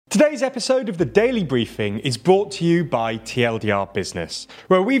Today's episode of the Daily Briefing is brought to you by TLDR Business,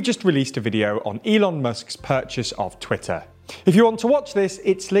 where we've just released a video on Elon Musk's purchase of Twitter. If you want to watch this,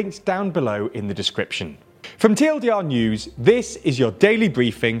 it's linked down below in the description. From TLDR News, this is your Daily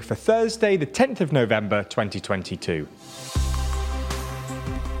Briefing for Thursday, the 10th of November 2022.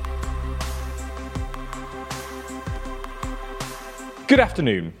 Good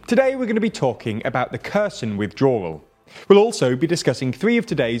afternoon. Today we're going to be talking about the Kherson withdrawal. We'll also be discussing three of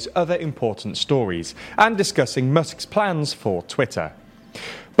today's other important stories and discussing Musk's plans for Twitter.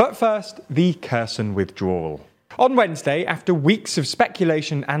 But first, the Kherson withdrawal. On Wednesday, after weeks of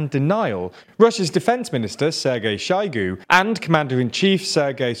speculation and denial, Russia's Defense Minister Sergei Shoigu and Commander-in-Chief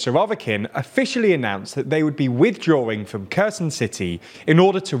Sergei Surovikin officially announced that they would be withdrawing from Kherson city in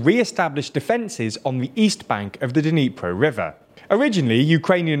order to re-establish defences on the east bank of the Dnipro River. Originally,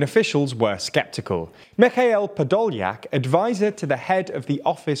 Ukrainian officials were sceptical. Mikhail Podolyak, advisor to the head of the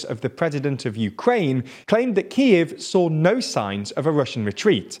Office of the President of Ukraine, claimed that Kyiv saw no signs of a Russian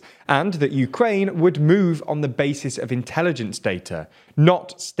retreat, and that Ukraine would move on the basis of intelligence data,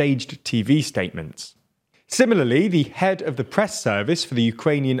 not staged TV statements. Similarly, the head of the press service for the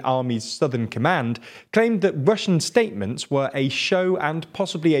Ukrainian Army's Southern Command claimed that Russian statements were a show and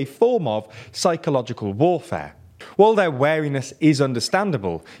possibly a form of psychological warfare. While their wariness is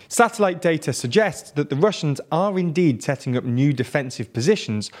understandable, satellite data suggests that the Russians are indeed setting up new defensive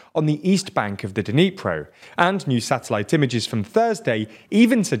positions on the east bank of the Dnipro, and new satellite images from Thursday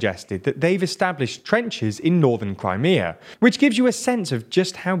even suggested that they've established trenches in northern Crimea, which gives you a sense of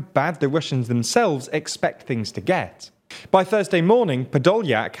just how bad the Russians themselves expect things to get. By Thursday morning,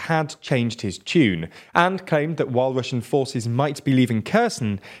 Podolyak had changed his tune and claimed that while Russian forces might be leaving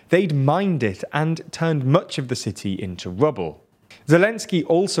Kherson, they'd mined it and turned much of the city into rubble. Zelensky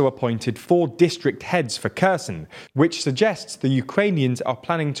also appointed 4 district heads for Kherson, which suggests the Ukrainians are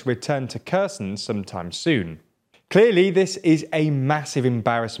planning to return to Kherson sometime soon. Clearly, this is a massive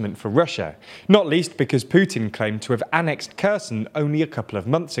embarrassment for Russia, not least because Putin claimed to have annexed Kherson only a couple of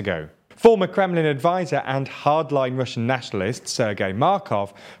months ago. Former Kremlin advisor and hardline Russian nationalist Sergei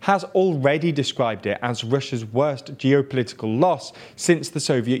Markov has already described it as Russia's worst geopolitical loss since the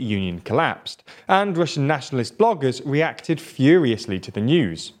Soviet Union collapsed, and Russian nationalist bloggers reacted furiously to the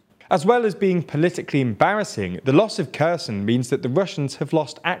news. As well as being politically embarrassing, the loss of Kherson means that the Russians have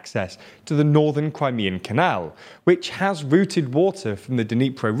lost access to the northern Crimean Canal, which has routed water from the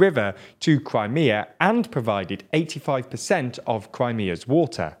Dnipro River to Crimea and provided 85% of Crimea's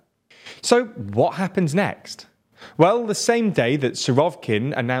water. So what happens next? Well, the same day that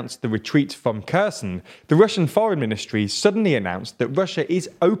Surovikin announced the retreat from Kherson, the Russian Foreign Ministry suddenly announced that Russia is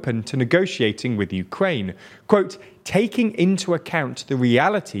open to negotiating with Ukraine, quote, taking into account the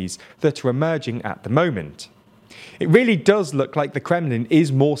realities that are emerging at the moment. It really does look like the Kremlin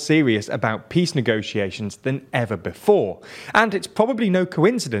is more serious about peace negotiations than ever before, and it's probably no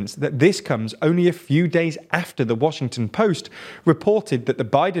coincidence that this comes only a few days after the Washington Post reported that the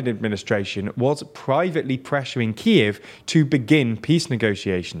Biden administration was privately pressuring Kyiv to begin peace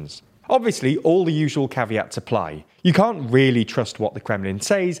negotiations. Obviously, all the usual caveats apply. You can't really trust what the Kremlin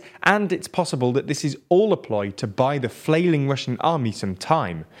says, and it's possible that this is all a ploy to buy the flailing Russian army some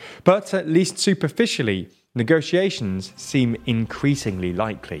time. But at least superficially, negotiations seem increasingly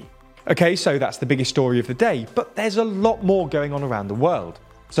likely. Okay, so that's the biggest story of the day, but there's a lot more going on around the world.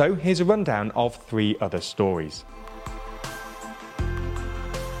 So here's a rundown of 3 other stories.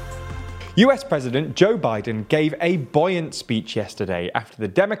 US President Joe Biden gave a buoyant speech yesterday after the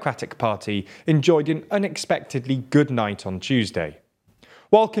Democratic Party enjoyed an unexpectedly good night on Tuesday.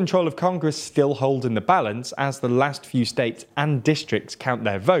 While control of Congress still holds in the balance as the last few states and districts count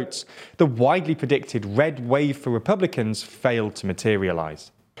their votes, the widely predicted red wave for Republicans failed to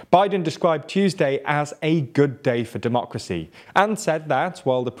materialise. Biden described Tuesday as a good day for democracy and said that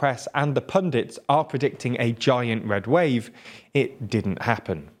while the press and the pundits are predicting a giant red wave, it didn't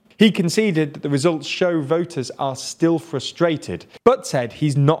happen. He conceded that the results show voters are still frustrated, but said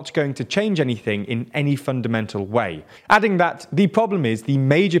he's not going to change anything in any fundamental way, adding that the problem is the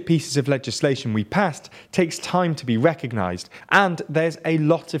major pieces of legislation we passed takes time to be recognised, and there's a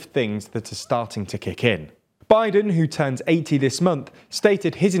lot of things that are starting to kick in. Biden, who turns 80 this month,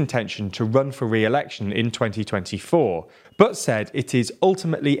 stated his intention to run for re-election in 2024, but said it is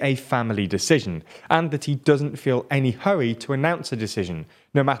ultimately a family decision and that he doesn't feel any hurry to announce a decision,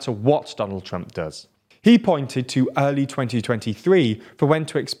 no matter what Donald Trump does. He pointed to early 2023 for when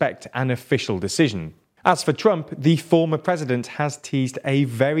to expect an official decision. As for Trump, the former president has teased a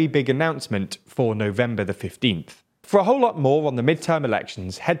very big announcement for November the 15th. For a whole lot more on the midterm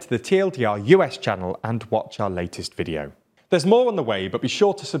elections, head to the TLDR US channel and watch our latest video. There's more on the way, but be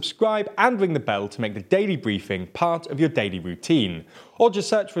sure to subscribe and ring the bell to make the daily briefing part of your daily routine, or just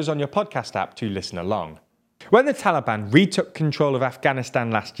search for us on your podcast app to listen along. When the Taliban retook control of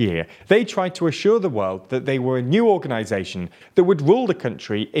Afghanistan last year, they tried to assure the world that they were a new organisation that would rule the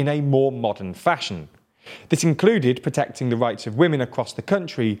country in a more modern fashion. This included protecting the rights of women across the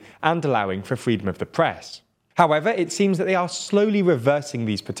country and allowing for freedom of the press. However, it seems that they are slowly reversing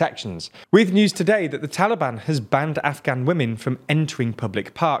these protections, with news today that the Taliban has banned Afghan women from entering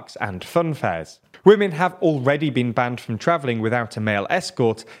public parks and fun fairs. Women have already been banned from travelling without a male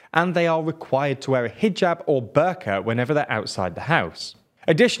escort, and they are required to wear a hijab or burqa whenever they're outside the house.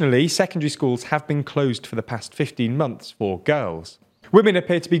 Additionally, secondary schools have been closed for the past 15 months for girls. Women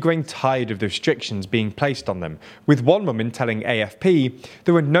appear to be growing tired of the restrictions being placed on them, with one woman telling AFP,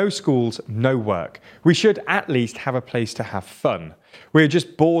 "There are no schools, no work. We should at least have a place to have fun. We're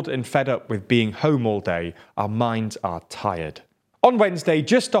just bored and fed up with being home all day. Our minds are tired." On Wednesday,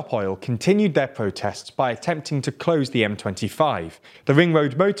 Just Stop Oil continued their protests by attempting to close the M25, the Ring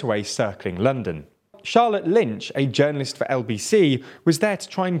Road motorway circling London. Charlotte Lynch, a journalist for LBC, was there to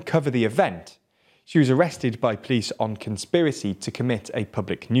try and cover the event. She was arrested by police on conspiracy to commit a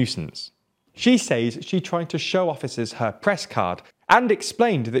public nuisance. She says she tried to show officers her press card and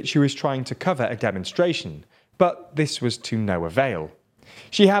explained that she was trying to cover a demonstration, but this was to no avail.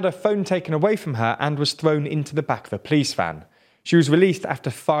 She had her phone taken away from her and was thrown into the back of a police van. She was released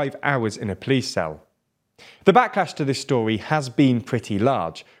after 5 hours in a police cell. The backlash to this story has been pretty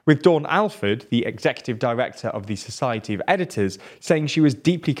large, with Dawn Alford, the executive director of the Society of Editors, saying she was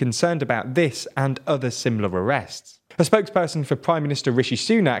deeply concerned about this and other similar arrests. A spokesperson for Prime Minister Rishi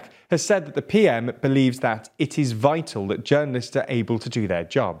Sunak has said that the PM believes that it is vital that journalists are able to do their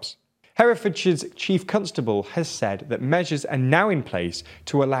jobs. Herefordshire's Chief Constable has said that measures are now in place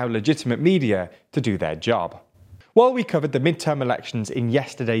to allow legitimate media to do their job. While we covered the midterm elections in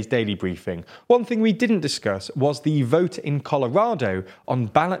yesterday's daily briefing, one thing we didn't discuss was the vote in Colorado on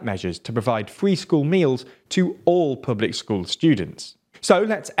ballot measures to provide free school meals to all public school students. So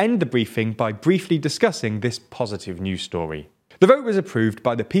let's end the briefing by briefly discussing this positive news story. The vote was approved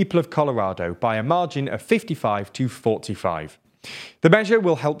by the people of Colorado by a margin of 55 to 45. The measure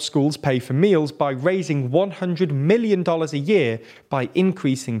will help schools pay for meals by raising $100 million a year by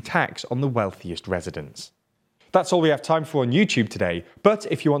increasing tax on the wealthiest residents. That's all we have time for on YouTube today, but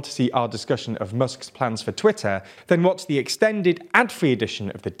if you want to see our discussion of Musk's plans for Twitter, then watch the extended ad-free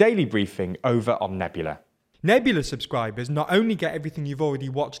edition of the Daily Briefing over on Nebula. Nebula subscribers not only get everything you've already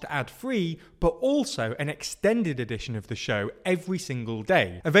watched ad-free, but also an extended edition of the show every single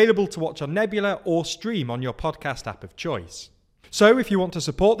day, available to watch on Nebula or stream on your podcast app of choice. So if you want to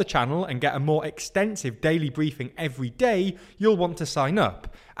support the channel and get a more extensive daily briefing every day, you'll want to sign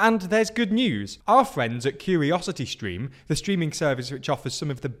up. And there's good news. Our friends at CuriosityStream, the streaming service which offers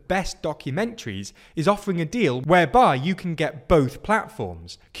some of the best documentaries, is offering a deal whereby you can get both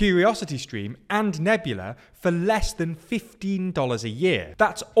platforms, CuriosityStream and Nebula, for less than $15 a year.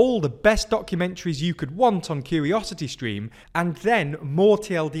 That's all the best documentaries you could want on CuriosityStream, and then more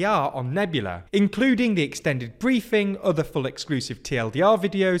TLDR on Nebula, including the extended briefing, other full exclusive TLDR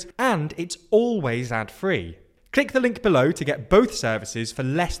videos, and it's always ad-free. Click the link below to get both services for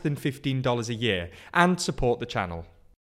less than $15 a year and support the channel.